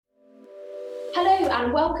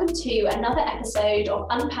and welcome to another episode of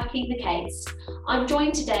Unpacking the Case. I'm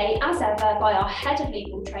joined today, as ever, by our Head of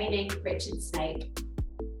Legal Training, Richard Snape.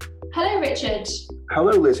 Hello, Richard.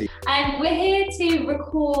 Hello, Lizzie. And we're here to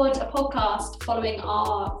record a podcast following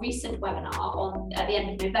our recent webinar at the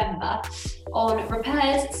end of November on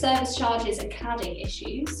repairs, service charges and cladding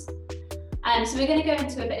issues. So we're going to go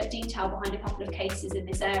into a bit of detail behind a couple of cases in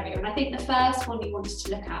this area. And I think the first one we wanted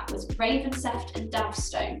to look at was Ravenseft and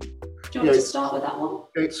Davstone. Do you want to start with that one?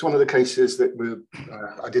 It's one of the cases that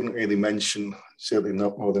I didn't really mention, certainly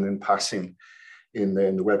not more than in passing, in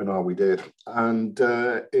the webinar we did. And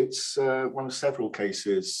it's one of several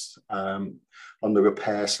cases on the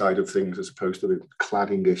repair side of things as opposed to the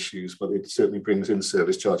cladding issues, but it certainly brings in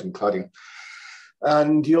service charge and cladding.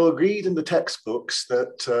 And you'll read in the textbooks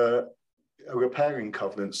that repairing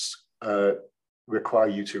covenants require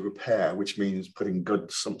you to repair, which means putting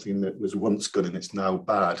good something that was once good and it's now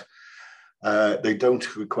bad. They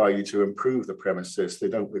don't require you to improve the premises. They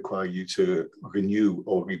don't require you to renew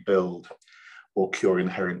or rebuild or cure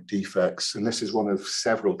inherent defects. And this is one of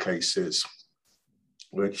several cases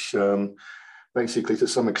which basically to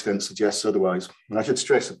some extent suggests otherwise. And I should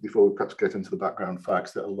stress before we perhaps get into the background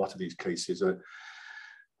facts that a lot of these cases are,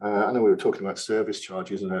 I know we were talking about service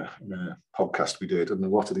charges in a podcast we did, and a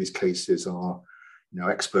lot of these cases are,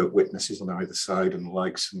 expert witnesses on either side and the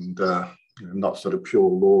likes, and not sort of pure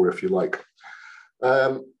law, if you like.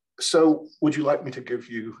 So would you like me to give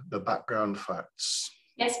you the background facts?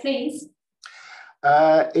 Yes, please.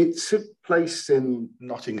 It took place in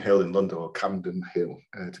Notting Hill in London, or Camden Hill,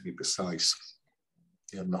 to be precise.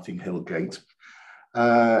 Notting Hill Gate.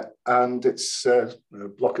 And it's a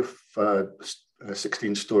block of a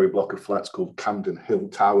 16-storey block of flats called Camden Hill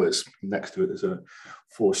Towers. Next to it is a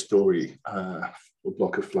 4-storey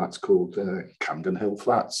block of flats called Camden Hill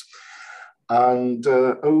Flats. And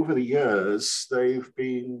over the years, they've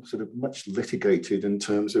been sort of much litigated in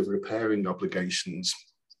terms of repairing obligations.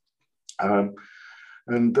 And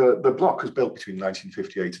the block was built between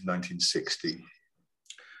 1958 and 1960.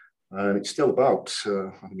 And it's still about,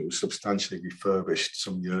 I think it was substantially refurbished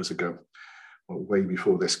some years ago, way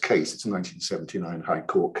before this case. It's a 1979 High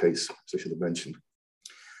Court case, as I should have mentioned.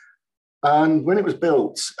 And when it was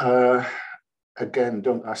built, again,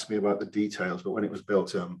 don't ask me about the details, but when it was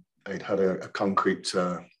built, it had a concrete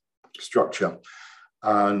structure,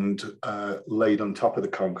 and laid on top of the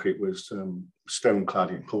concrete was stone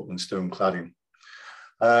cladding, Portland stone cladding.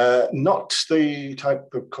 Not the type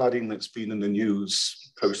of cladding that's been in the news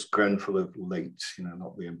post-Grenfell of late,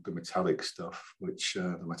 not the metallic stuff, which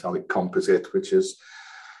the metallic composite, which is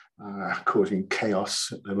causing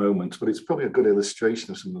chaos at the moment. But it's probably a good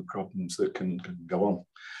illustration of some of the problems that can go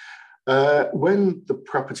on. When the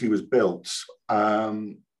property was built,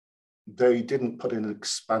 they didn't put in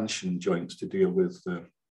expansion joints to deal with the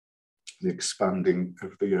expanding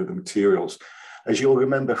of the materials. As you'll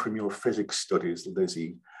remember from your physics studies,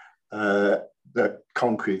 Lizzie, that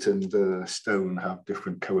concrete and stone have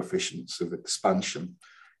different coefficients of expansion.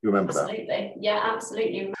 You remember that? Absolutely, yeah,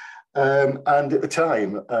 absolutely. And at the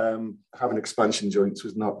time, having expansion joints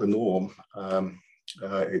was not the norm.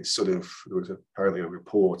 There was apparently a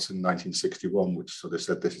report in 1961 which sort of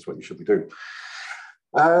said this is what you should be doing.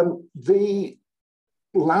 The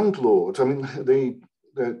landlord, the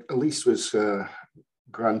lease was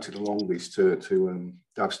granted a long lease to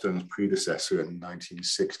Davstone's predecessor in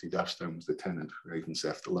 1960. Davstone was the tenant,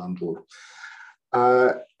 Ravenseft the landlord.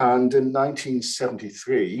 And in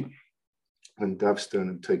 1973, when Davstone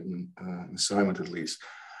had taken an assignment of lease,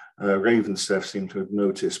 Ravenseft seemed to have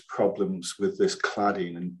noticed problems with this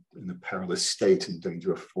cladding in a perilous state, in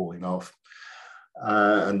danger of falling off.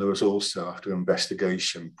 And there was also, after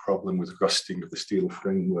investigation, problem with rusting of the steel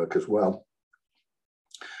framework as well.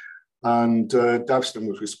 And Davstone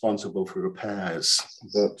was responsible for repairs,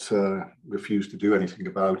 but refused to do anything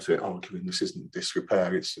about it, arguing this isn't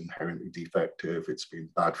disrepair, it's inherently defective, it's been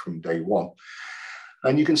bad from day one.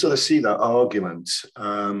 And you can sort of see that argument.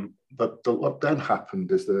 But what then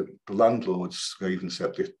happened is that the landlords,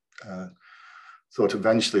 Ravenseft, thought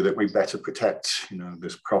eventually that we better protect,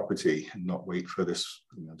 this property and not wait for this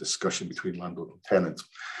discussion between landlord and tenant.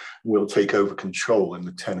 We'll take over control, and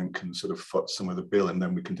the tenant can sort of foot some of the bill, and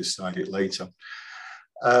then we can decide it later.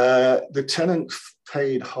 The tenant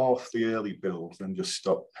paid half the early bill, then just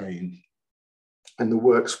stopped paying, and the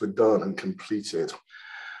works were done and completed.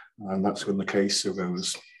 And that's when the case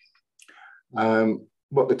arose.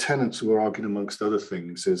 What the tenants were arguing, amongst other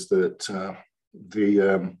things, is that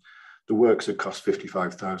the works had cost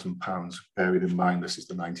 £55,000, bearing in mind this is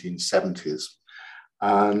the 1970s.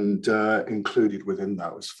 And included within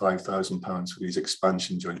that was £5,000 for these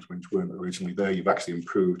expansion joints which weren't originally there. You've actually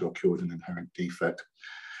improved or cured an inherent defect.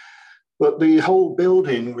 But the whole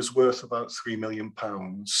building was worth about £3 million,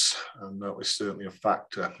 and that was certainly a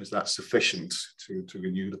factor. Is that sufficient to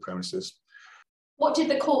renew the premises? What did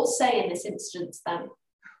the court say in this instance then?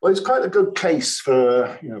 Well, it's quite a good case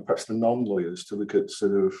for, perhaps the non-lawyers to look at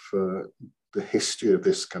sort of the history of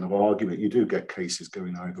this kind of argument. You do get cases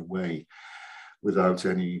going either way without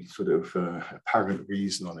any sort of apparent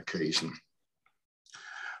reason on occasion.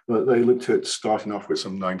 But they looked at starting off with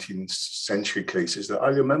some 19th century cases that I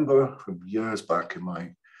remember from years back in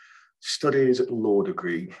my studies at the law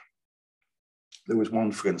degree. There was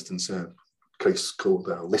one, for instance, a case called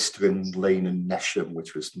Listerin, Lane and Nesham,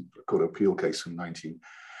 which was a court of appeal case from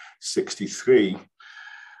 1963,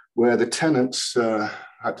 where the tenants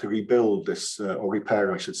had to rebuild this, or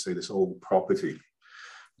repair, I should say, this old property.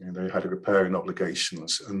 They had repairing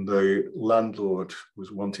obligations, and the landlord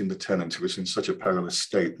was wanting the tenant, who was in such a perilous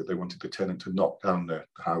state that they wanted the tenant to knock down the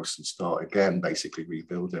house and start again, basically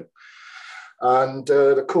rebuild it. And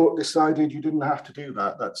the court decided you didn't have to do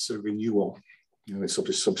that. That's a renewal. It's such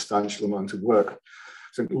a substantial amount of work.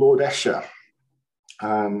 So Lord Esher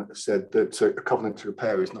said that a covenant to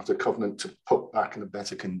repair is not a covenant to put back in a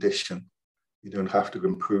better condition. You don't have to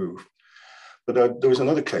improve. But there was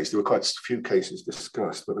another case, there were quite a few cases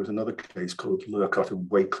discussed, but there was another case called Lurcott and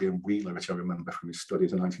Wakely and Wheeler, which I remember from his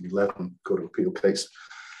studies in 1911, Court of Appeal case,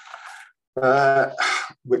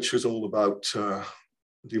 which was all about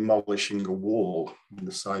demolishing a wall on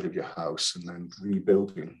the side of your house and then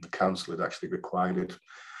rebuilding. The council had actually required it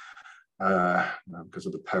because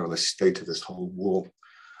of the perilous state of this whole wall.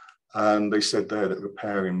 And they said there that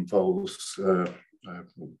repair involves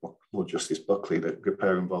Lord Justice Buckley, that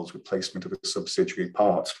repair involves replacement of a subsidiary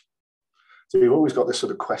part. So you've always got this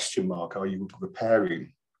sort of question mark: are you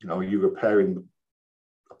repairing? Are you repairing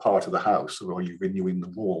a part of the house, or are you renewing the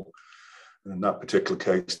wall? And in that particular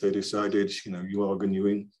case, they decided, you are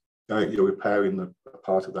renewing, you're repairing the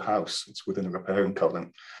part of the house. It's within a repairing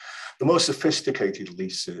covenant. The more sophisticated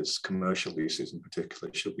leases, commercial leases in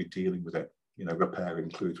particular, should be dealing with it. Repair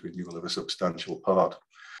includes renewal of a substantial part.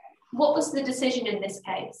 What was the decision in this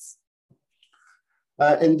case?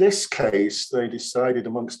 In this case, they decided,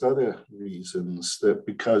 amongst other reasons, that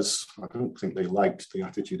because I don't think they liked the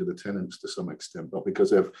attitude of the tenants to some extent, but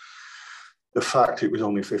because of the fact it was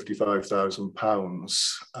only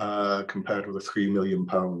 £55,000 compared with a £3 million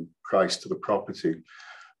price to the property,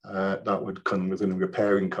 that would come within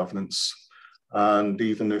repairing covenants. And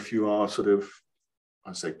even if you are sort of,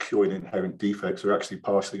 I say, curing inherent defects or actually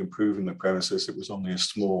partially improving the premises, it was only a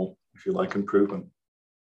small, if you like, improvement.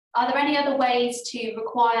 Are there any other ways to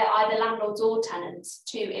require either landlords or tenants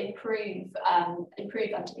to improve under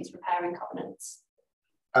these repairing covenants?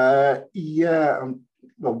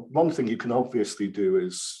 Well, one thing you can obviously do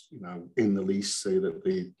is, in the lease, say that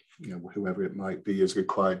the, whoever it might be is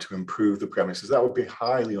required to improve the premises. That would be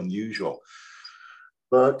highly unusual.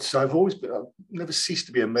 But I've never ceased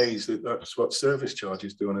to be amazed that that's what service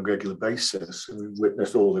charges do on a regular basis. And we've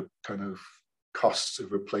witnessed all the kind of costs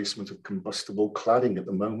of replacement of combustible cladding at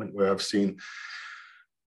the moment, where I've seen,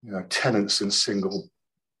 tenants in single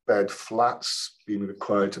bed flats being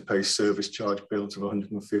required to pay service charge bills of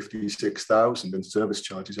 156,000, and service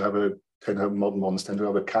charges modern ones tend to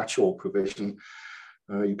have a catch-all provision.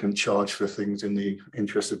 You can charge for things in the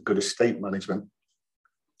interest of good estate management.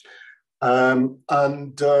 And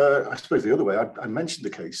I suppose the other way, I mentioned the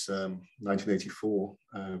case, 1984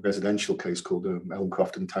 residential case called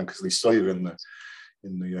Elmcroft and Tankersley Sawyer in the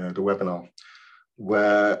webinar,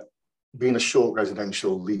 where, being a short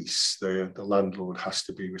residential lease, the landlord has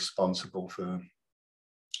to be responsible for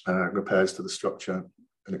repairs to the structure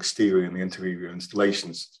and exterior and the interior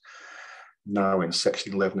installations. Now in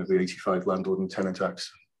Section 11 of the 85 Landlord and Tenant Act.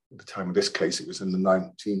 At the time of this case, it was in the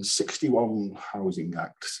 1961 Housing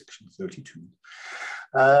Act, Section 32.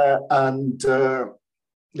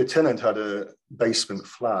 The tenant had a basement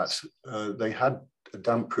flat. They had a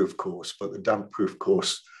damp-proof course, but the damp-proof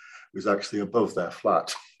course was actually above their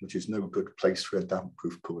flat, which is no good place for a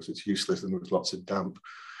damp-proof course. It's useless, and there was lots of damp.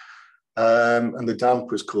 And the damp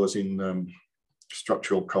was causing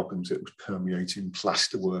structural problems. It was permeating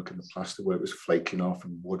plasterwork, and the plasterwork was flaking off,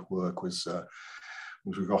 and woodwork was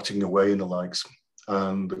rotting away and the likes.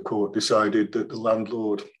 And the court decided that the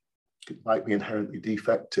landlord might be inherently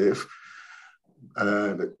defective,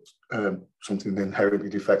 something inherently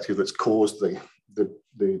defective that's caused the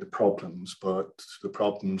problems, but the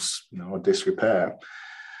problems, are disrepair.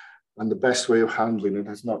 And the best way of handling it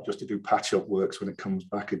is not just to do patch-up works when it comes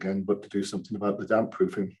back again, but to do something about the damp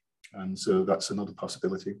proofing. And so that's another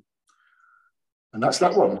possibility. And that's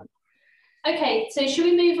that one. Okay, so should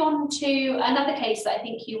we move on to another case that I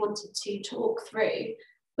think you wanted to talk through,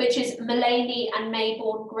 which is Mullaney and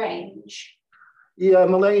Maybourne Grange? Yeah,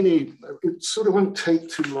 Mullaney, it sort of won't take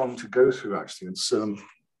too long to go through, actually. It's a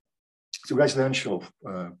residential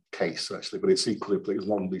case, actually, but it's equally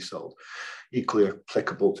long leasehold, equally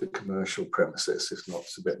applicable to commercial premises, if not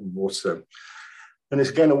a bit more so. And it's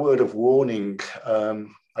again a word of warning.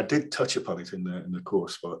 I did touch upon it in the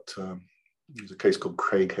course, but there's a case called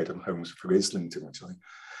Craighead and Homes for Islington, which I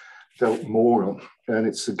dealt more on. And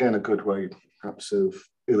it's again a good way, perhaps, of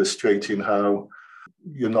illustrating how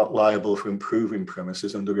you're not liable for improving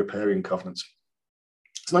premises under repairing covenants.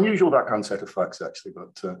 It's an unusual background set of facts, actually,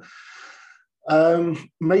 but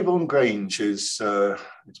Maybourne Grange is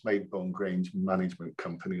it's Maybourne Grange Management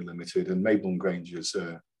Company Limited, and Maybourne Grange is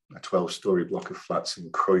a 12-storey block of flats in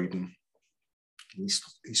Croydon,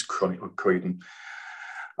 East Croydon.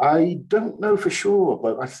 I don't know for sure,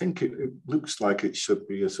 but I think it looks like it should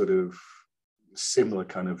be a sort of similar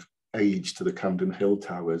kind of age to the Camden Hill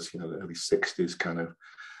Towers, the early 60s kind of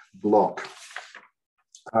block.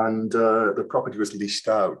 And the property was leased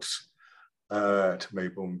out to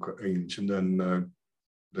Maybourne Grange, and then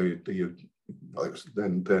then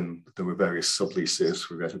there were various subleases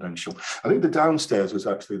for residential. I think the downstairs was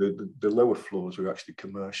actually the lower floors were actually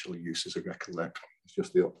commercial use, as I recollect. It's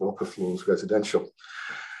just the upper floors residential.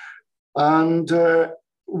 And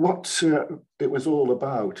what it was all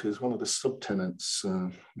about is one of the subtenants,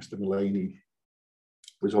 Mr. Mullaney,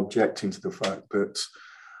 was objecting to the fact that,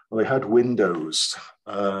 well, they had windows,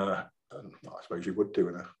 and I suppose you would do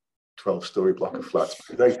in a 12-storey block of flats.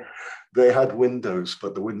 They had windows,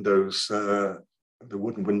 but the windows, the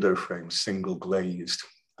wooden window frames, single glazed,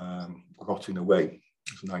 rotting away.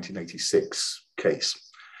 It was a 1986 case.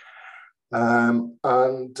 And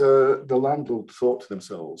the landlord thought to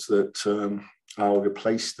themselves that I'll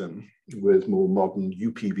replace them with more modern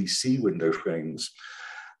UPVC window frames,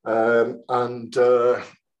 and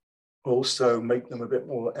also make them a bit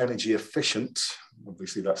more energy efficient.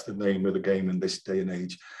 Obviously, that's the name of the game in this day and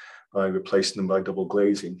age, by replacing them by double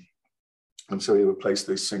glazing. And so he replaced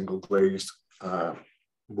this single glazed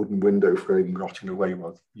wooden window frame rotting away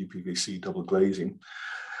with UPVC double glazing.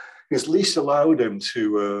 His lease allowed him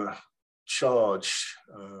to charge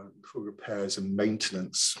for repairs and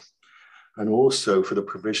maintenance, and also for the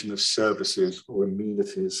provision of services or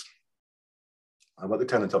amenities. But the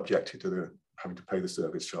tenant objected to having to pay the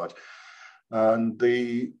service charge. And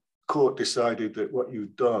the court decided that what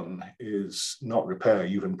you've done is not repair,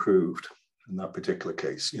 you've improved in that particular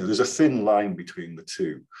case. There's a thin line between the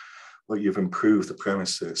two, where you've improved the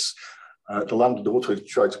premises. The landlord also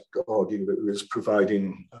tried to argue that it was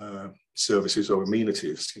providing services or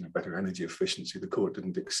amenities, better energy efficiency. The court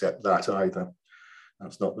didn't accept that either.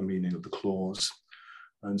 That's not the meaning of the clause.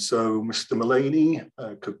 And so Mr. Mullaney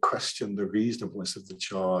could question the reasonableness of the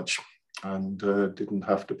charge and didn't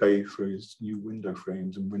have to pay for his new window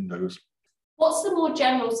frames and windows. What's the more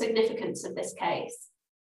general significance of this case?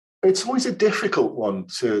 It's always a difficult one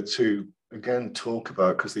to again talk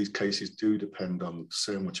about, because these cases do depend on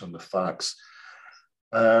so much on the facts.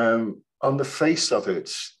 On the face of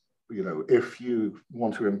it, if you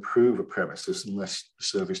want to improve a premises, unless the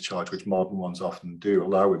service charge, which modern ones often do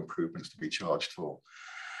allow improvements to be charged for,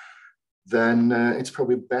 then it's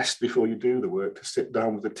probably best before you do the work to sit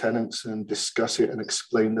down with the tenants and discuss it and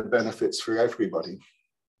explain the benefits for everybody.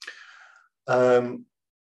 Perhaps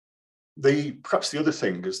the other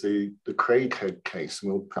thing is the Craighead case,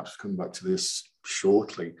 and we'll perhaps come back to this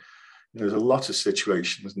shortly. There's a lot of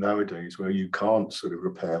situations nowadays where you can't sort of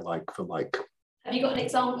repair like for like. Have you got an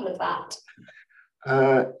example of that?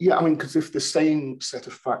 Yeah, because if the same set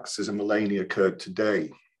of facts as a Mullaney occurred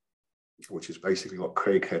today, which is basically what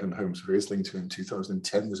Craighead and Homes for Islington in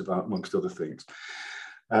 2010 was about, amongst other things,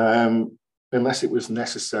 unless it was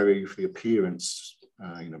necessary for the appearance,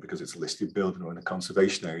 because it's a listed building or in a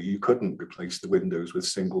conservation area, you couldn't replace the windows with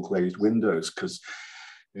single glazed windows, because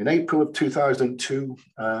in April of 2002,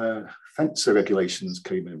 fencer regulations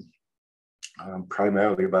came in,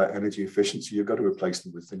 primarily about energy efficiency. You've got to replace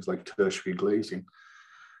them with things like tertiary glazing.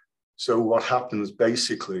 So what happens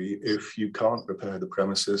basically, if you can't repair the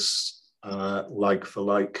premises like for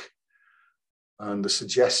like, and the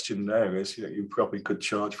suggestion there is that you probably could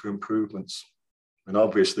charge for improvements. And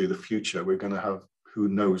obviously the future, we're going to have who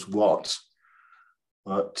knows what,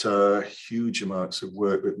 but huge amounts of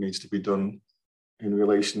work that needs to be done in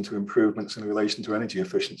relation to improvements, in relation to energy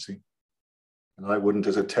efficiency. And I wouldn't,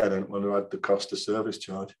 as a tenant, want to add the cost of service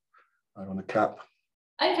charge on a cap.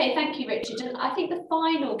 Okay, thank you, Richard. And I think the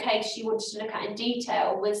final case you wanted to look at in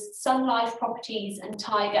detail was Sun Life Properties and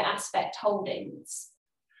Tiger Aspect Holdings.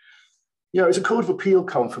 Yeah, it was a Court of Appeal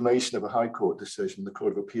confirmation of a High Court decision. The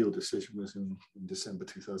Court of Appeal decision was in December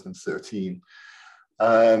 2013.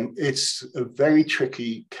 It's a very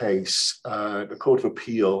tricky case. The Court of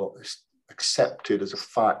Appeal accepted as a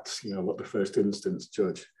fact, what the first instance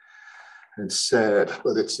judge had said,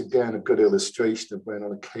 but it's again a good illustration of when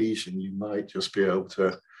on occasion you might just be able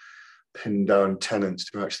to pin down tenants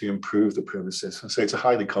to actually improve the premises. I say it's a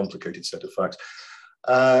highly complicated set of facts.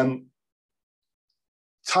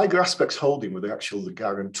 Tiger Aspects Holding were the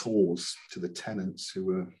guarantors to the tenants who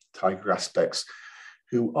were Tiger Aspects,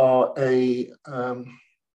 who are you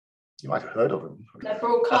might have heard of them. They're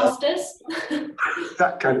broadcasters.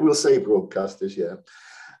 We'll say broadcasters, yeah.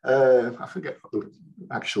 I forget what the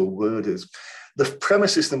actual word is. The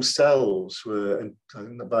premises themselves were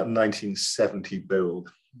about 1970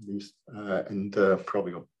 build, and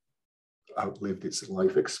probably outlived its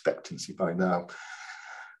life expectancy by now.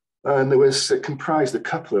 And it comprised a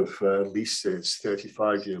couple of leases,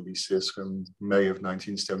 35-year leases from May of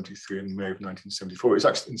 1973 and May of 1974. It was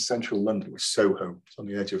actually in central London. It was Soho. It's on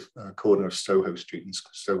the edge of corner of Soho Street and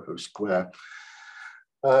Soho Square.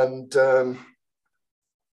 And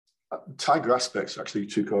Tiger Aspects actually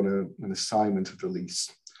took on an assignment of the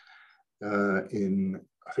lease in,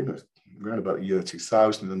 I think it was around about the year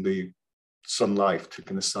 2000, and the Sun Life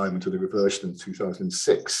took an assignment of the reversion in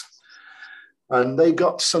 2006. And they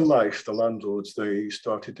got Sun Life, the landlords, they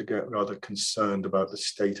started to get rather concerned about the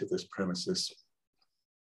state of this premises.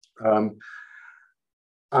 There's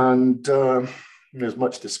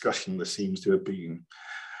much discussion there seems to have been.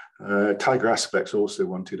 Tiger Aspects also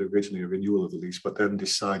wanted originally a renewal of the lease, but then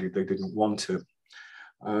decided they didn't want it.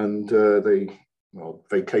 And they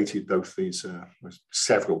vacated both these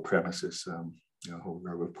several premises, a whole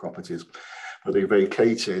row of properties. But they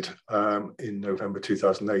vacated in November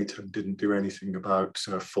 2008 and didn't do anything about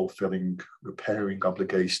fulfilling repairing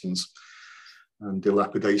obligations and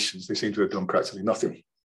dilapidations. They seem to have done practically nothing.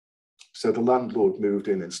 So the landlord moved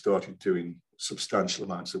in and started doing substantial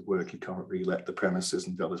amounts of work. He can't re-let the premises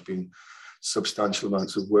until there's been substantial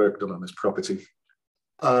amounts of work done on his property.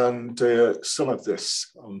 And some of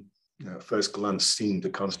this, on first glance, seemed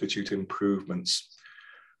to constitute improvements.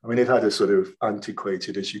 I mean, it had a sort of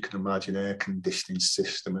antiquated, as you can imagine, air conditioning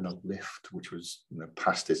system and a lift, which was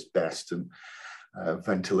past its best, and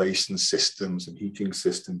ventilation systems and heating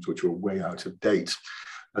systems, which were way out of date.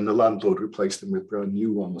 And the landlord replaced them with brand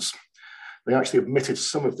new ones. They actually admitted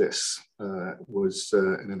some of this was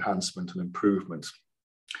an enhancement and improvement.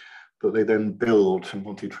 But they then billed and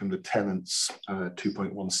wanted from the tenants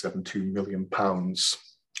 £2.172 million.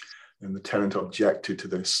 And the tenant objected to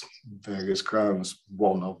this on various grounds.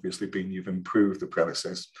 One, obviously, being you've improved the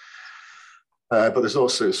premises. But there's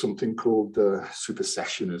also something called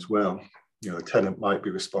supersession as well. The tenant might be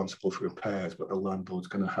responsible for repairs, but the landlord's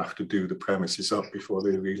going to have to do the premises up before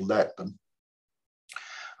they re-let them.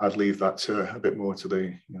 I'd leave that a bit more to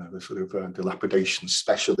the sort of dilapidation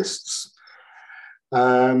specialists.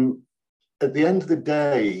 At the end of the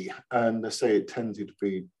day, and I say it tended to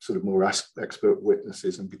be sort of more expert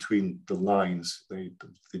witnesses, and between the lines, the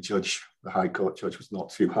judge, the High Court judge, was not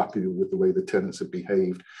too happy with the way the tenants had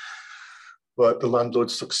behaved. But the landlord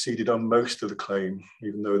succeeded on most of the claim,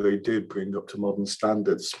 even though they did bring up to modern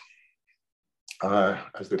standards,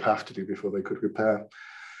 as they'd have to do before they could repair.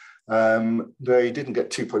 They didn't get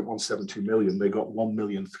 2.172 million, they got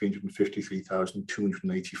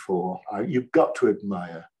 1,353,284. You've got to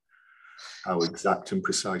admire how exact and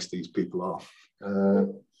precise these people are.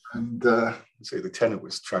 Say the tenant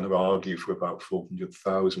was trying to argue for about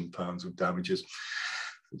 £400,000 of damages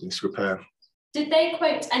for this repair. Did they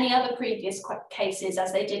quote any other previous cases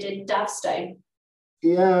as they did in Davstone?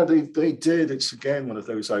 Yeah, they did. It's again one of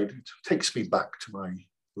those, it takes me back to my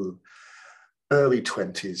early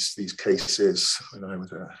 20s, these cases, when I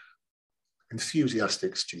was an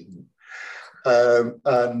enthusiastic student.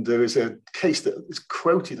 And there was a case that is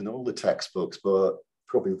quoted in all the textbooks, but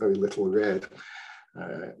probably very little read.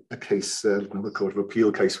 A case, another Court of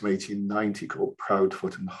Appeal case from 1890 called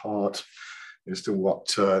Proudfoot and Hart, as to what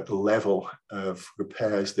the level of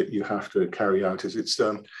repairs that you have to carry out is. It's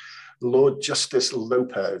Lord Justice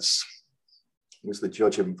Lopez was the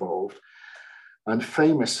judge involved. And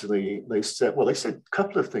famously, they said a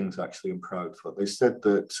couple of things actually in Proudfoot. They said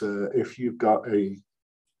that if you've got a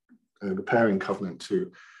repairing covenant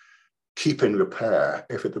to keep in repair,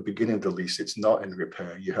 if at the beginning of the lease it's not in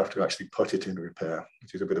repair, you have to actually put it in repair,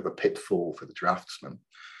 which is a bit of a pitfall for the draftsman.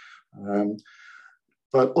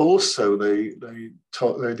 But also they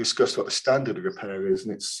discussed what the standard of repair is,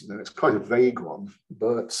 and it's quite a vague one,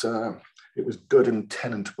 but it was good and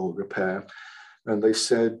tenantable repair. And they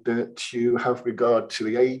said that you have regard to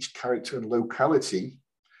the age, character, and locality,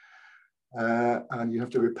 and you have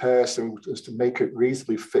to repair so as to make it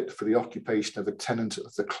reasonably fit for the occupation of a tenant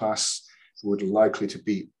of the class who would be likely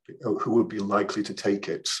to take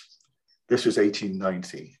it. This was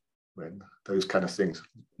 1890, when those kind of things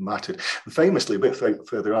mattered. And famously, a bit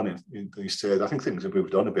further on, they said, I think things have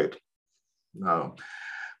moved on a bit now,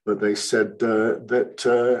 but they said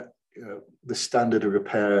that the standard of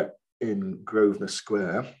repair in Grosvenor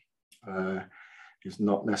Square is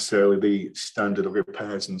not necessarily the standard of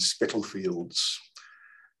repairs in Spitalfields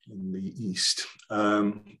in the East.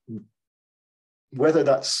 Whether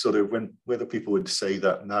that's sort of whether people would say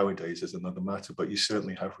that nowadays is another matter, but you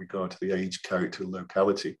certainly have regard to the age, character, and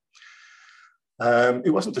locality.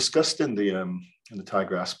 It wasn't discussed in the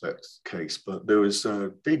Tiger Aspect case, but there was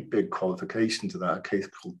a big qualification to that, a case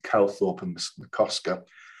called Calthorpe and McCosker,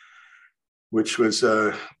 which was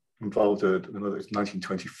involved another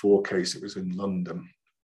 1924 case. It was in London,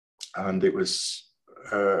 and it was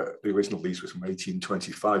the original lease was from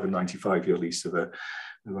 1825, a 95-year lease of a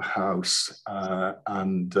house,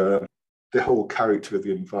 and the whole character of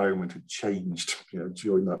the environment had changed,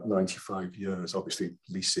 during that 95 years. Obviously,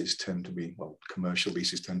 leases tend to be, commercial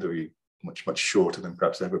leases tend to be much shorter than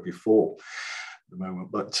perhaps ever before at the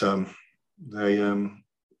moment. But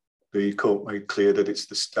the court made clear that it's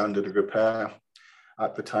the standard of repair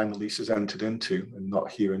at the time the lease is entered into, and not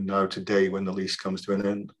here and now today when the lease comes to an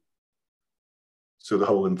end. So the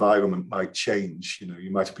whole environment might change.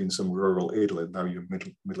 You might have been some rural Italy, now you're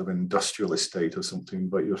middle of an industrial estate or something,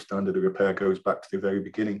 but your standard of repair goes back to the very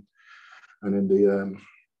beginning. And in the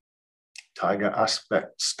Tiger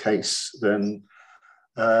Aspects case, then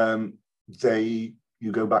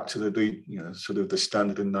you go back to the sort of the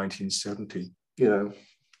standard in 1970.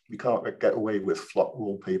 You can't get away with flock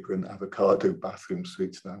wallpaper and avocado bathroom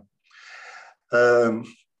suites now.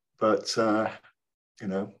 But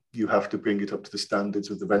you have to bring it up to the standards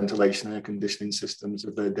of the ventilation air conditioning systems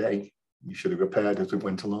of their day. You should have repaired as it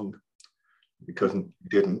went along. Because you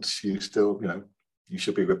didn't, you still, you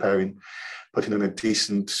should be putting in a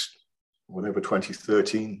decent,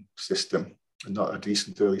 2013 system, and not a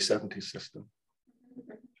decent early 70s system.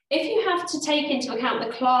 If you have to take into account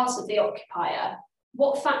the class of the occupier,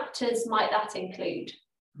 what factors might that include?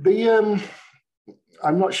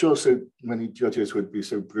 I'm not sure so many judges would be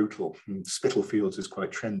so brutal. Spitalfields is quite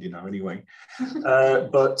trendy now anyway.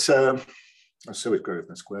 But so is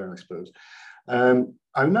Grosvenor Square, I suppose.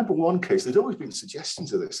 I remember one case, there's always been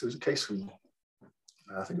suggestions of this. There was a case from,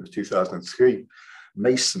 I think it was 2003,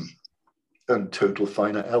 Mason and Total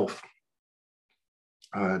Finer Elf.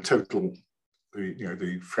 Total,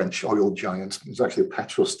 the French oil giant. It was actually a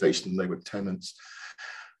petrol station, they were tenants.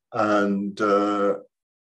 And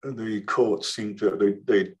the court seemed to,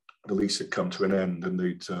 the lease had come to an end, and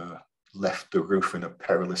they'd left the roof in a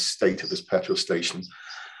perilous state of this petrol station.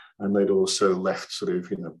 And they'd also left sort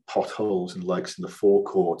of, potholes and likes in the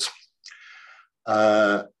forecourt.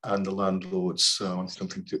 And the landlords wanted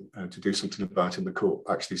something to do something about it. And the court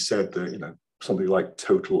actually said that, somebody like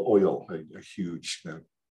Total Oil, a huge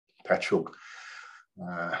petrol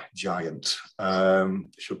giant,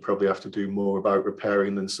 should probably have to do more about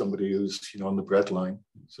repairing than somebody who's on the breadline.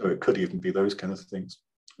 So it could even be those kind of things.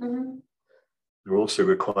 Mm-hmm. They're also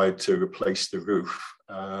required to replace the roof,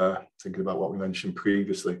 thinking about what we mentioned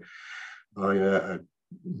previously, by a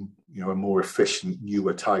more efficient,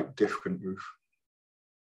 newer type, different roof.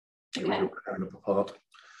 It was repairing up apart.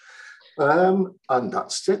 And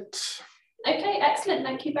that's it. Okay, excellent.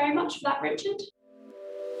 Thank you very much for that, Richard.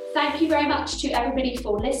 Thank you very much to everybody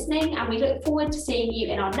for listening, and we look forward to seeing you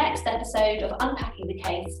in our next episode of Unpacking the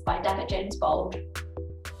Case by Davitt Jones Bold.